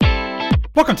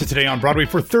Welcome to Today on Broadway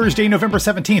for Thursday, November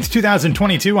 17th,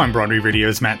 2022. I'm Broadway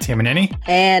Radio's Matt Tamanini.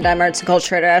 And I'm arts and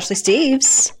culture editor Ashley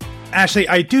Steves. Ashley,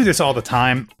 I do this all the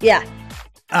time. Yeah.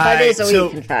 5 days a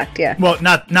week, in fact, yeah. Well,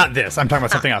 not this. I'm talking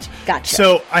about something else. Gotcha.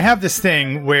 So I have this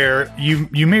thing where you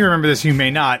may remember this, you may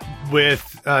not,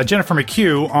 with Jennifer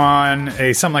McHugh on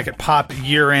a Some Like It Pop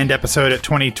year-end episode at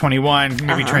 2021,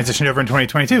 maybe transitioned over in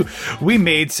 2022. We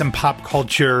made some pop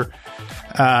culture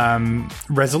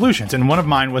resolutions, and one of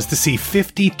mine was to see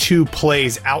 52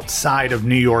 plays outside of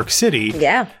New York City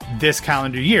this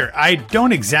calendar year. I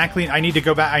need to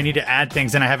go back, I need to add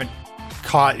things, and I haven't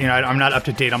caught, I'm not up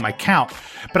to date on my count,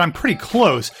 but I'm pretty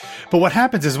close. But what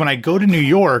happens is when I go to New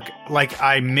York,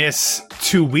 I miss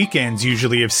 2 weekends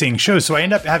usually of seeing shows, so I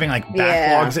end up having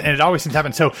backlogs, and it always seems to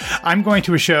happen. So I'm going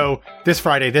to a show this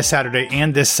Friday, this Saturday,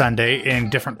 and this Sunday in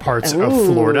different parts of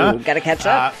Florida. Gotta catch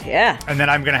up. And then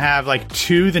I'm going to have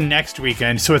 2 the next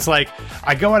weekend. So it's I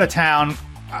go out of town.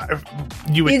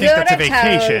 You would think that's a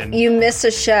vacation. You miss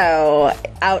a show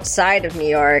outside of New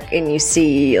York, and you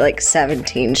see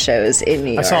 17 shows in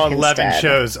New York. I saw 11 instead.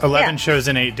 shows. 11 shows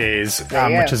in 8 days,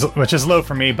 which is low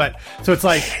for me. But so it's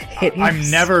I'm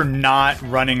never not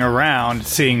running around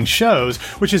seeing shows,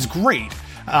 which is great.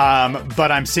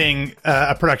 But I'm seeing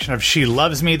a production of She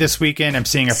Loves Me this weekend. I'm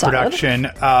seeing a production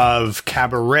of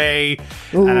Cabaret.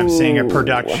 And I'm seeing a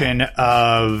production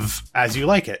of As You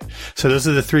Like It. So those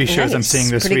are the 3 shows I'm seeing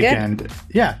this weekend. Good.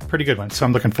 Yeah, pretty good one. So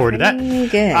I'm looking forward to that.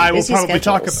 Good. I will probably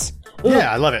talk about...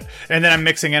 Yeah, I love it. And then I'm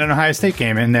mixing in an Ohio State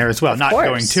game in there as well. Not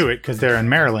going to it because they're in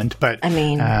Maryland, but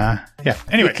yeah.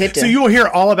 Anyway, so you will hear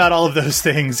all about all of those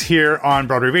things here on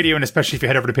Broadway Radio, and especially if you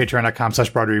head over to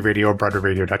patreon.com/Broadway Radio or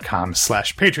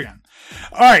BroadwayRadio.com/Patreon.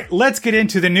 All right, let's get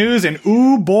into the news. And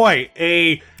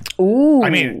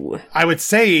I would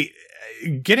say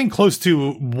getting close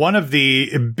to one of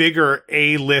the bigger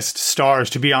A-list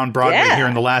stars to be on Broadway here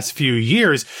in the last few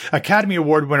years, Academy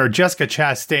Award winner Jessica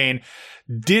Chastain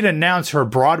did announce her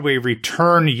Broadway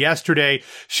return yesterday.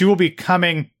 She will be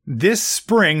coming this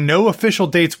spring. No official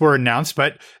dates were announced,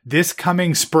 but this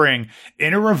coming spring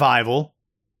in a revival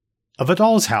of A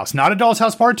Doll's House. Not A Doll's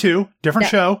House Part 2, different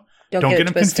show. Don't get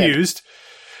them confused.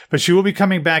 But she will be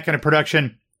coming back in a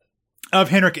production of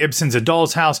Henrik Ibsen's A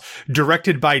Doll's House,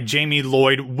 directed by Jamie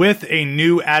Lloyd, with a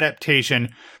new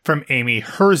adaptation from Amy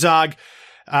Herzog.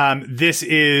 This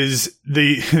is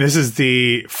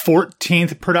the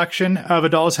 14th production of A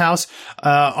Doll's House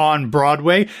on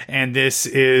Broadway, and this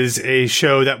is a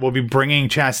show that will be bringing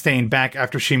Chastain back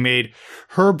after she made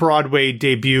her Broadway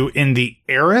debut in The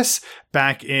Heiress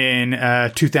back in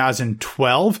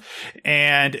 2012.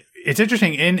 And it's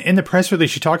interesting, in the press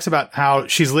release, she talks about how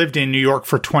she's lived in New York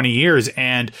for 20 years,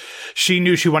 and she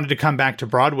knew she wanted to come back to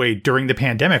Broadway during the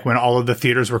pandemic when all of the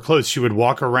theaters were closed. She would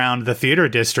walk around the theater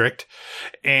district,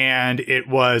 and it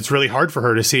was really hard for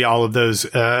her to see all of those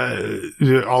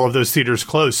theaters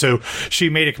closed. So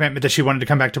she made a commitment that she wanted to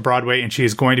come back to Broadway, and she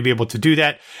is going to be able to do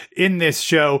that in this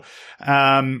show.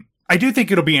 I do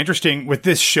think it'll be interesting with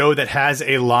this show that has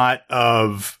a lot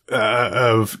of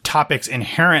topics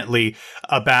inherently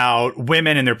about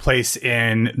women and their place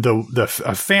in the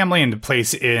family and the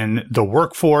place in the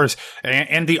workforce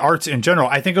and the arts in general.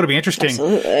 I think it'll be interesting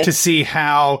to see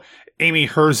how Amy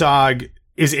Herzog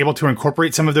is able to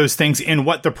incorporate some of those things in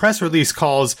what the press release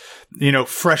calls,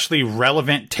 freshly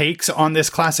relevant takes on this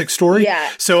classic story. Yeah.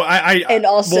 So I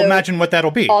will imagine what that'll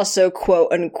be. Also,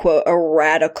 quote unquote, a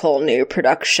radical new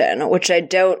production, which I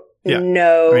don't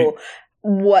know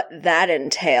what that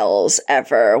entails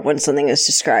ever when something is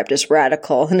described as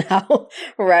radical and how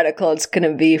radical it's going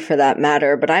to be for that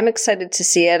matter. But I'm excited to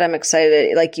see it. I'm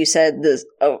excited, like you said, this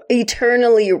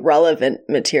eternally relevant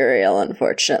material,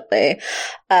 unfortunately.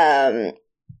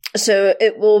 So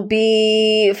it will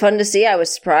be fun to see. I was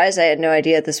surprised. I had no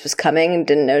idea this was coming and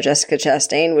didn't know Jessica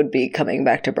Chastain would be coming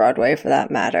back to Broadway for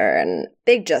that matter. And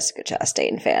big Jessica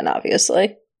Chastain fan,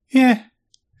 obviously. Yeah,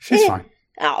 she's fine.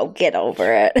 Oh, get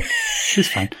over it. She's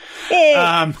fine.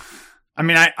 I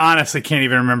honestly can't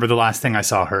even remember the last thing I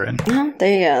saw her in. Oh,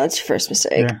 there you go. That's your first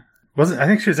mistake. Yeah. I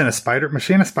think she was in a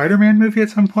Spider-Man movie at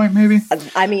some point, maybe?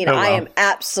 I am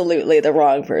absolutely the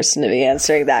wrong person to be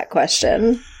answering that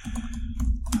question.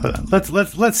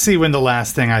 Let's see when the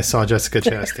last thing I saw Jessica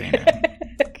Chastain in.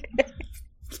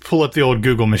 Let's pull up the old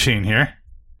Google machine here.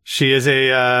 She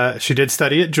did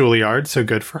study at Juilliard, so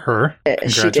good for her.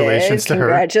 Congratulations to her.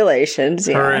 Congratulations,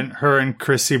 yeah. Her and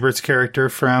Chris Siebert's character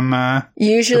from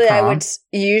Usually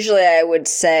I would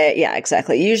say, yeah,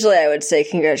 exactly. Usually I would say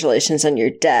congratulations on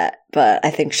your debt, but I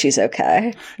think she's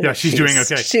okay. Yeah, she's doing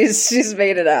okay. She's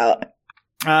made it out.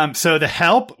 So The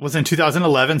Help was in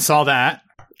 2011, saw that.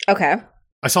 Okay.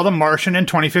 I saw The Martian in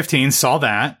 2015, saw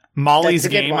that. Molly's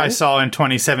Game I saw in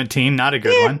 2017, not a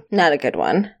good one. Not a good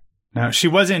one. No, she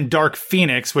was in Dark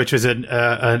Phoenix, which is an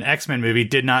X-Men movie.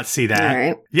 Did not see that. All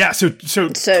right. Yeah, so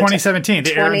 2017,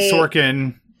 the Aaron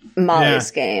Sorkin...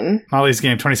 Molly's Game. Molly's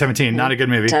Game, 2017. Not a good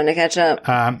movie. Time to catch up.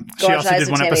 She also did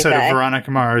one episode of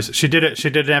Veronica Mars. She did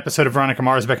an episode of Veronica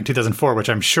Mars back in 2004, which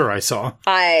I'm sure I saw.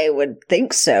 I would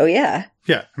think so, yeah.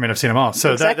 Yeah, I mean, I've seen them all.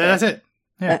 So exactly. that's it.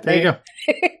 Yeah, there you go.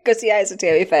 Go see Eyes of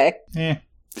Tammy Faye. Yeah.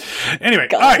 Anyway,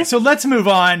 all right, so let's move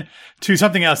on to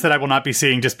something else that I will not be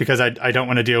seeing just because I don't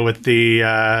want to deal with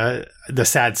the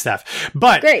sad stuff.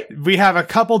 But Great. We have a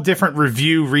couple different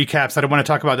review recaps that I want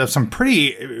to talk about. There's some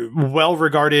pretty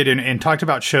well-regarded and talked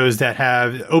about shows that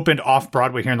have opened off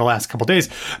Broadway here in the last couple days.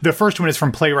 The first one is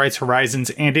from Playwrights Horizons,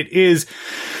 and it is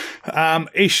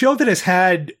a show that has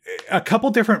had a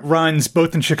couple different runs,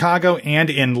 both in Chicago and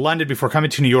in London before coming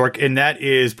to New York, and that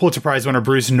is Pulitzer Prize winner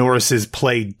Bruce Norris's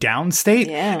play Downstate.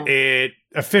 Yeah. It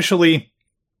officially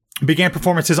began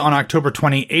performances on October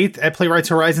 28th at Playwrights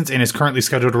Horizons and is currently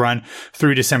scheduled to run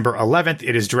through December 11th.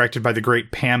 It is directed by the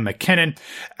great Pam McKinnon.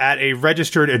 At a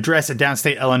registered address at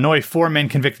Downstate, Illinois, 4 men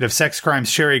convicted of sex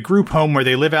crimes share a group home where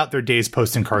they live out their days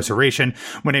post-incarceration.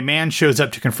 When a man shows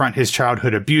up to confront his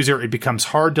childhood abuser, it becomes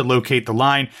hard to locate the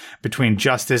line between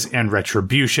justice and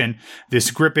retribution.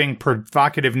 This gripping,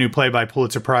 provocative new play by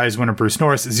Pulitzer Prize winner Bruce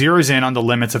Norris zeroes in on the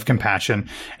limits of compassion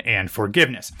and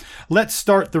forgiveness. Let's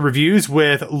start the reviews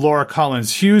with Laura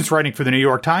Collins Hughes, writing for the New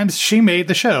York Times. She made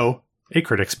the show a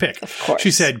critic's pick. Of course. She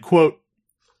said, quote,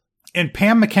 "In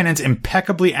Pam McKinnon's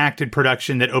impeccably acted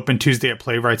production that opened Tuesday at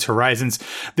Playwrights Horizons,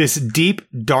 this deep,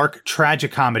 dark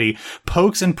tragicomedy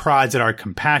pokes and prods at our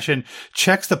compassion,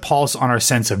 checks the pulse on our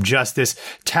sense of justice,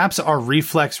 taps our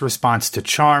reflex response to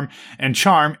charm, and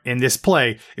charm, in this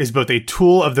play, is both a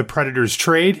tool of the predator's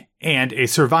trade and a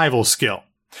survival skill."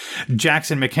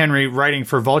 Jackson McHenry, writing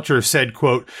for Vulture, said,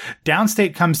 quote,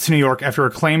 "Downstate comes to New York after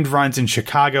acclaimed runs in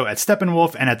Chicago at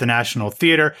Steppenwolf and at the National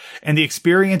Theater, and the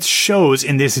experience shows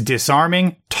in this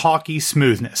disarming, talky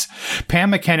smoothness.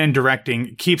 Pam McKinnon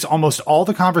directing keeps almost all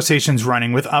the conversations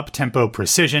running with up-tempo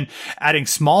precision, adding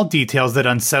small details that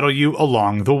unsettle you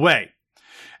along the way."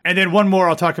 And then one more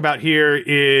I'll talk about here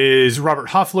is Robert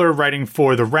Hoffler, writing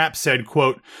for The Wrap, said,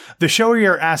 quote, "The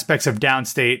showier aspects of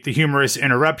Downstate, the humorous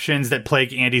interruptions that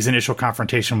plague Andy's initial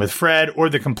confrontation with Fred, or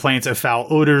the complaints of foul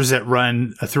odors that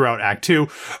run throughout Act 2,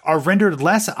 are rendered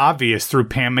less obvious through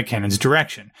Pam McKinnon's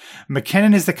direction.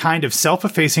 McKinnon is the kind of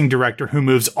self-effacing director who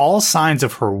moves all signs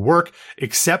of her work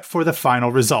except for the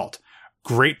final result.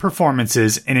 Great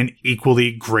performances in an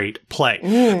equally great play."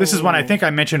 This is one I think I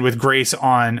mentioned with Grace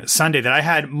on Sunday, that I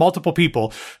had multiple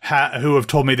people who have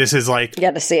told me this is like you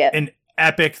got to see it. An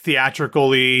epic,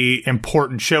 theatrically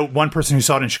important show. One person who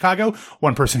saw it in Chicago,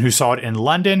 one person who saw it in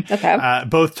London. Okay.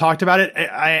 Both talked about it,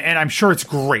 and I'm sure it's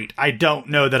great. I don't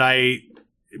know that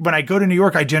when I go to New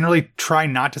York, I generally try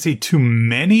not to see too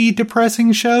many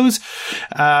depressing shows.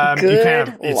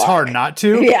 It's hard not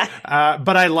to. Yeah.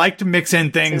 But I like to mix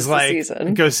in things like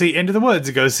go see Into the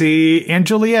Woods, go see Anne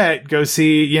Juliet, go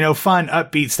see, fun,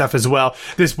 upbeat stuff as well.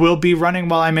 This will be running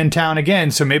while I'm in town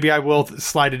again, so maybe I will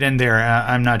slide it in there.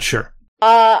 I'm not sure.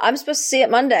 I'm supposed to see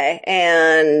it Monday,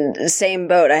 and same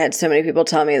boat. I had so many people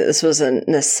tell me that this was a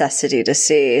necessity to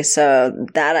see, so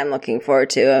that I'm looking forward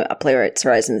to. Playwrights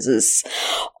Horizons is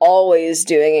always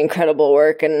doing incredible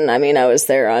work, and I mean, I was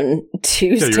there on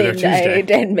Tuesday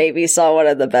night and maybe saw one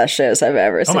of the best shows I've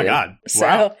ever seen. Oh my God. So,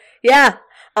 wow. Yeah,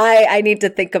 I need to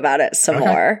think about it some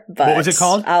more. But what was it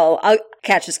called? I'll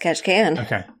catch as catch can.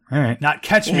 Okay. All right. Not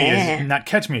Catch Me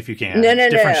If You Can. No.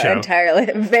 Different show. Entirely.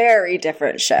 Very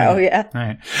different show. Yeah. All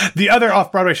right. The other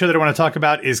off-Broadway show that I want to talk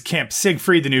about is Camp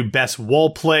Siegfried, the new Bess Wool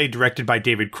play directed by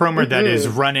David Cromer that is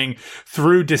running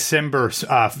through December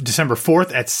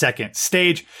 4th at Second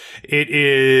Stage. It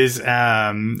is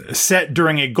set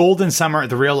during a golden summer at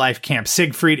the real-life Camp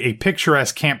Siegfried, a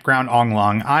picturesque campground on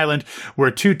Long Island,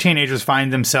 where 2 teenagers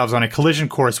find themselves on a collision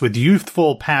course with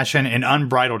youthful passion and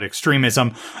unbridled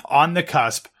extremism on the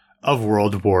cusp of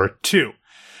World War II.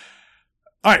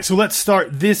 All right, so let's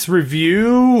start this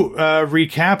review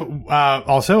recap.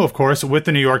 Also, of course, with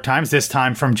the New York Times, this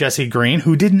time from Jesse Green,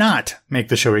 who did not make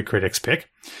the show a critic's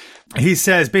pick. He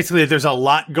says basically that there's a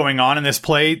lot going on in this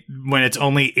play when it's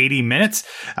only 80 minutes.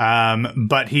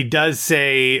 But he does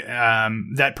say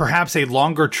that perhaps a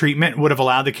longer treatment would have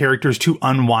allowed the characters to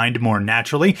unwind more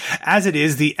naturally. As it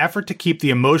is, the effort to keep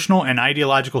the emotional and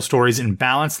ideological stories in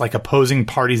balance, like opposing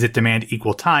parties that demand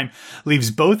equal time,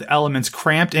 leaves both elements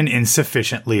cramped and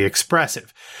insufficiently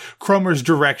expressive. Cromer's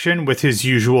direction, with his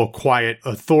usual quiet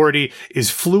authority, is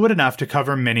fluid enough to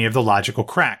cover many of the logical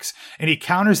cracks, and he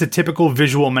counters the typical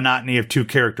visual monotony of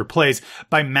two-character plays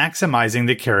by maximizing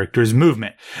the character's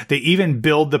movement. They even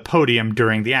build the podium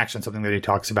during the action, something that he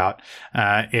talks about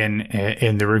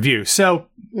in the review. So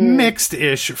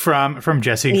mixed-ish from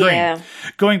Jesse Green. Yeah.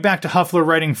 Going back to Huffler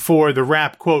writing for The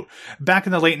Wrap, quote, back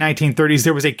in the late 1930s,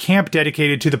 there was a camp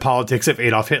dedicated to the politics of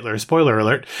Adolf Hitler, spoiler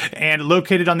alert, and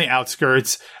located on the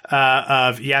outskirts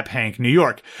of Yaphank, New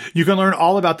York. You can learn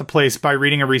all about the place by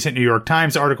reading a recent New York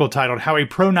Times article titled How a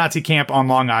Pro-Nazi Camp on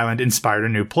Long Island Inspired a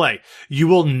New Play. You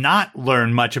will not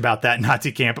learn much about that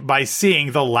Nazi camp by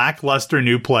seeing the lackluster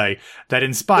new play that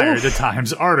inspired the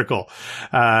Times article.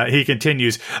 He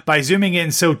continues, by zooming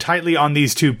in so tightly on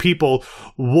these two people,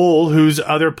 Wool, whose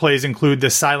other plays include the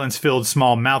silence-filled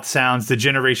small mouth sounds, the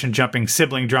generation-jumping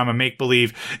sibling drama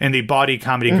make-believe, and the bawdy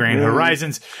comedy Grand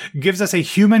Horizons, gives us a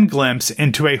human glimpse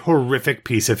into a horrific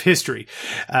piece of history.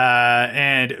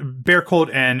 And Berchtold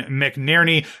and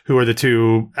McNerney, who are the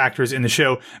two actors in the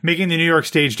show, making the New York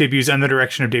stage debuts under the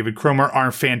direction of David Cromer,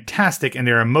 are fantastic in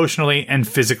their emotionally and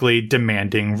physically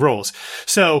demanding roles.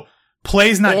 So,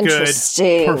 play's not good.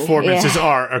 Performances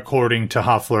are, according to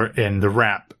Huffler in The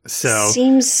Wrap. So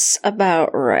seems about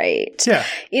right. Yeah.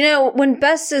 You know, when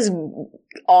Bess is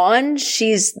on,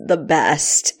 she's the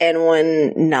best. And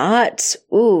when not,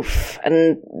 oof.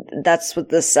 And that's what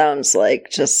this sounds like.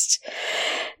 Just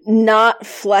not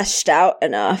fleshed out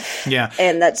enough. Yeah.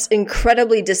 And that's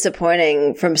incredibly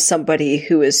disappointing from somebody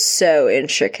who is so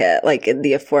intricate, like in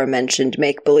the aforementioned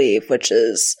make-believe, which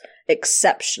is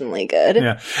exceptionally good.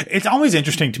 Yeah. It's always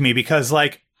interesting to me because,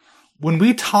 like, when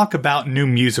we talk about new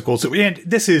musicals, and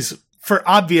this is for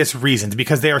obvious reasons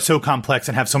because they are so complex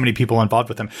and have so many people involved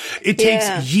with them, it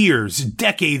takes years,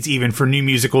 decades even, for new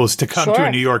musicals to come to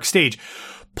a New York stage.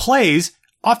 Plays,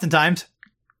 oftentimes,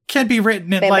 can be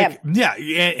written in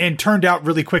and turned out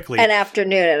really quickly. An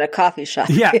afternoon at a coffee shop.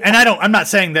 Yeah. And I'm not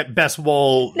saying that Bess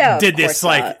Wool did this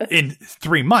like in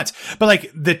 3 months, but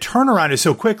like the turnaround is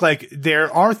so quick. Like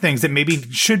there are things that maybe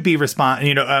should be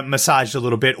massaged a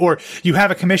little bit, or you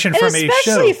have a commission from a show.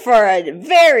 Especially for a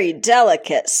very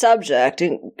delicate subject,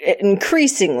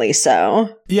 increasingly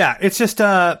so. Yeah. It's just,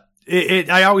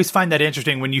 I always find that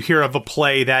interesting when you hear of a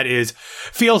play that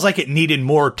feels like it needed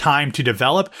more time to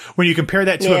develop. When you compare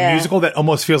that to a musical that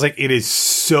almost feels like it is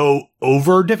so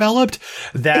overdeveloped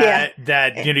that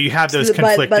you have those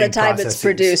conflicting by the time processes. It's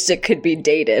produced, it could be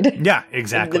dated. Yeah,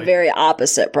 exactly. The very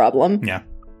opposite problem. Yeah.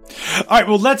 All right,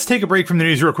 well, let's take a break from the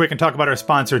news real quick and talk about our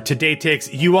sponsor, Today Tix.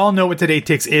 You all know what Today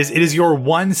Tix is. It is your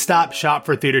one-stop shop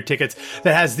for theater tickets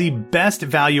that has the best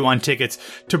value on tickets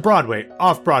to Broadway,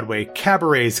 off-Broadway,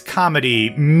 cabarets,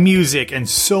 comedy, music, and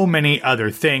so many other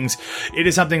things. It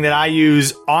is something that I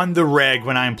use on the reg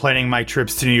when I'm planning my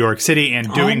trips to New York City,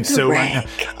 and doing so right now.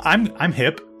 I'm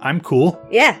hip. I'm cool.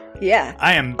 Yeah.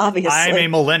 I am. Obviously, I'm a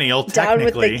millennial. Down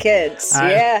Technically, with the kids.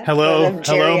 Hello,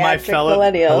 my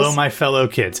fellow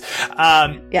kids.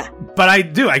 But I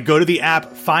do. I go to the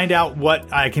app, find out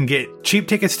what I can get cheap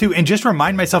tickets to, and just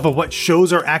remind myself of what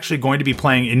shows are actually going to be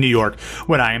playing in New York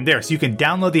when I am there. So you can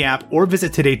download the app or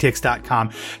visit todaytix.com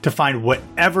to find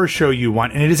whatever show you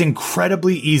want, and it is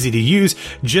incredibly easy to use.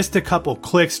 Just a couple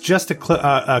clicks, just a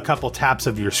couple taps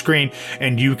of your screen,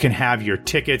 and you can have your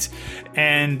tickets.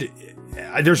 And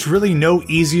there's really no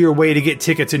easier way to get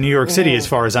tickets in New York City as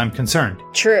far as I'm concerned.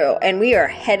 True. And we are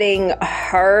heading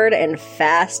hard and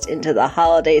fast into the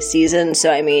holiday season.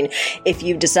 So, I mean, if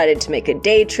you've decided to make a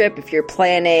day trip, if you're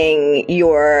planning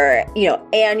your,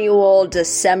 annual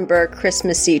December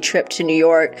Christmassy trip to New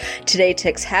York, Today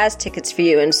Tix has tickets for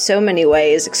you in so many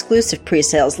ways: exclusive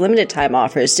pre-sales, limited time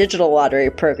offers, digital lottery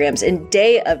programs, and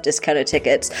day of discounted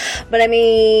tickets. But I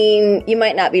mean, you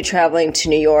might not be traveling to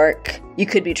New York. You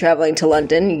could be traveling to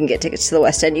London. You can get tickets to the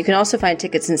West End. You can also find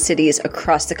tickets in cities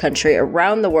across the country,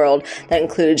 around the world. That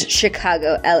includes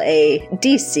Chicago, LA,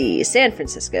 DC, San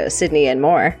Francisco, Sydney, and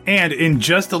more. And in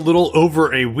just a little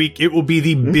over a week, it will be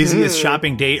the busiest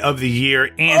shopping day of the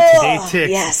year. And Today Tix,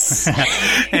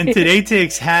 yes. and Today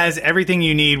Tix has everything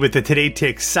you need with the Today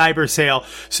Tix Cyber Sale.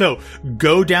 So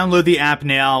go download the app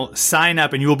now, sign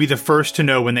up, and you will be the first to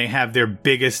know when they have their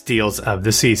biggest deals of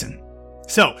the season.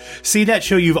 So, see that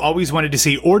show you've always wanted to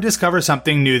see or discover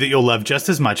something new that you'll love just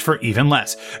as much for even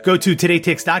less. Go to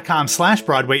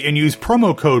todaytix.com/Broadway and use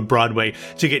promo code Broadway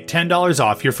to get $10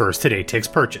 off your first Today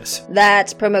Tix purchase.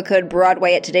 That's promo code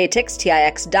Broadway at todaytix,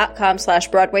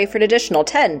 tix.com/Broadway for an additional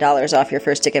 $10 off your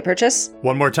first ticket purchase.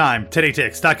 One more time,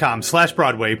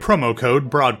 todaytix.com/Broadway, promo code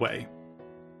Broadway.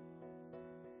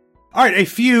 All right, a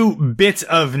few bits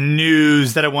of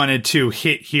news that I wanted to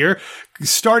hit here.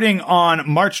 Starting on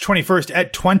March 21st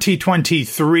at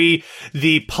 2023,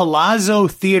 the Palazzo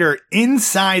Theater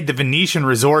inside the Venetian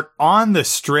Resort on the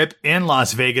Strip in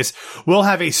Las Vegas will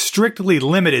have a strictly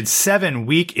limited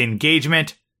 7-week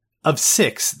engagement of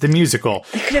Six, the musical.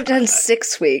 They could have done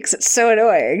 6 weeks. It's so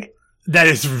annoying. That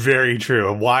is very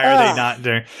true. Why are they not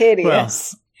doing...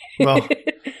 Hideous. Well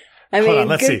I mean, on,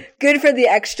 let's see. Good for the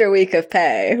extra week of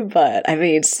pay, but I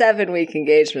mean, 7-week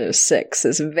engagement of 6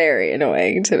 is very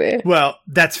annoying to me. Well,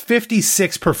 that's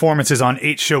 56 performances on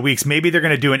 8 show weeks. Maybe they're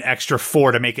going to do an extra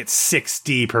 4 to make it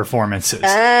 60 performances.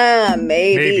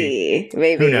 Maybe.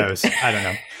 Who knows? I don't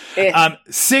know.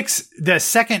 Six, the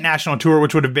second national tour,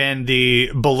 which would have been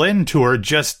the Berlin tour,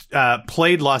 just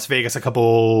played Las Vegas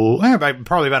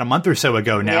probably about a month or so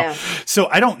ago now. Yeah. So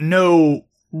I don't know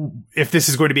if this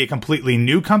is going to be a completely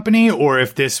new company or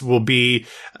if this will be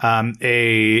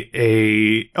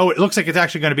it looks like it's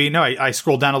actually going to be, I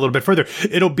scrolled down a little bit further.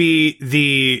 It'll be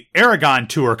the Aragon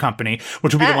Tour Company,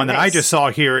 which will be the one that I just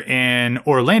saw here in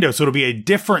Orlando. So it'll be a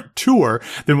different tour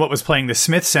than what was playing the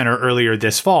Smith Center earlier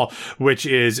this fall, which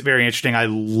is very interesting. I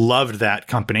loved that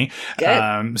company.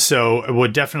 So I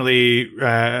would definitely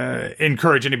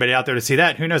encourage anybody out there to see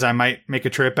that. Who knows? I might make a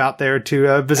trip out there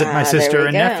to visit my sister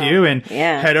and nephew and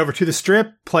head over to the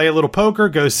Strip, play a little poker,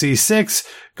 go see Six,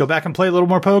 go back and play a little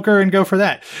more poker and go for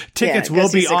that. Tickets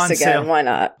will be on sale. Why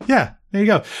not? Yeah, there you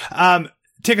go.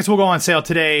 Tickets will go on sale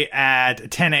today at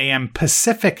 10 a.m.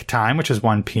 Pacific time, which is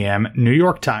 1 p.m. New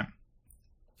York time.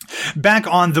 Back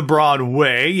on the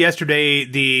Broadway, yesterday,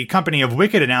 the company of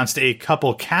Wicked announced a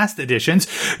couple cast additions.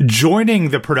 Joining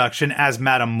the production as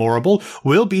Madame Morrible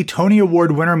will be Tony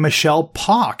Award winner Michelle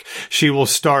Pock. She will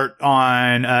start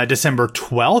on December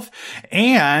 12th.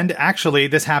 And actually,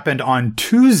 this happened on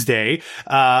Tuesday.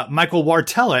 Michael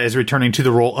Wartella is returning to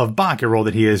the role of Bach, a role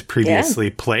that he has previously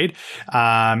played.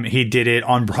 He did it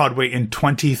on Broadway in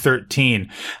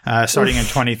 2013, starting in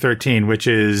 2013, which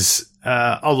is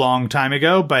a long time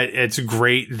ago, but it's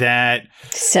great that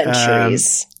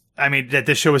centuries. That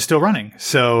this show is still running.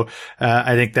 So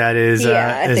I think that is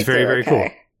very, very cool.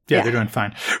 Yeah, they're doing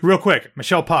fine. Real quick,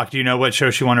 Michelle Pock, do you know what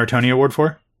show she won her Tony Award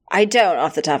for? I don't,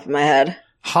 off the top of my head.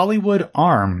 Hollywood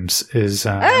Arms is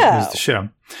the show.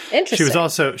 Interesting.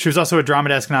 She was also a Drama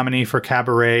Desk nominee for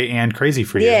Cabaret and Crazy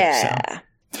for You. Yeah. So.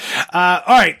 All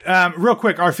right. Real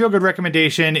quick, our feel-good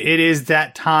recommendation. It is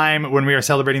that time when we are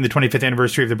celebrating the 25th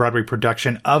anniversary of the Broadway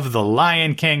production of The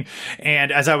Lion King.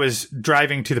 And as I was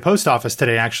driving to the post office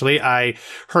today, actually, I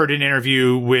heard an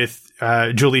interview with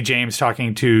Julie James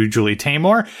talking to Julie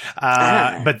Taymor.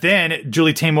 But then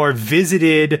Julie Taymor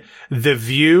visited The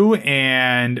View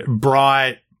and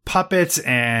brought puppets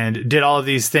and did all of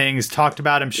these things, talked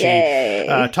about him. She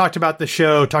talked about the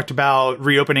show, talked about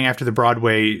reopening after the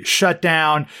Broadway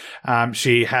shutdown.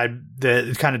 She had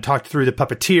talked through the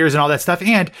puppeteers and all that stuff.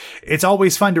 And it's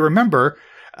always fun to remember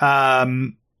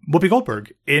Whoopi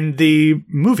Goldberg in the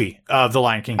movie of The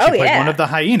Lion King. She played one of the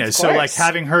hyenas. So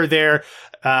having her there,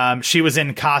 she was in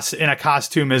a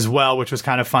costume as well, which was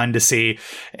kind of fun to see.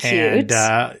 Cute.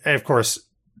 And of course,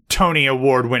 Tony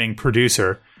Award winning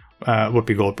producer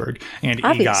Whoopi Goldberg and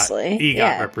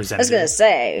EGOT represented. I was going to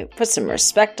say, put some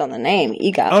respect on the name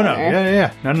EGOT. Oh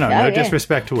no, no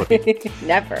disrespect to Whoopi.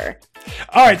 Never.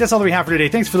 All right, that's all that we have for today.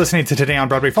 Thanks for listening to Today on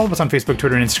Broadway. Follow us on Facebook,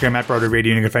 Twitter, and Instagram at Broadway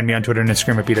Radio. And you can find me on Twitter and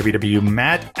Instagram at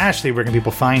BWWMatt. Ashley, where can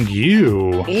people find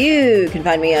you? You can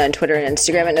find me on Twitter and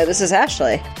Instagram at No This Is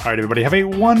Ashley. All right, everybody, have a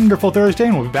wonderful Thursday,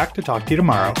 and we'll be back to talk to you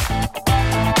tomorrow.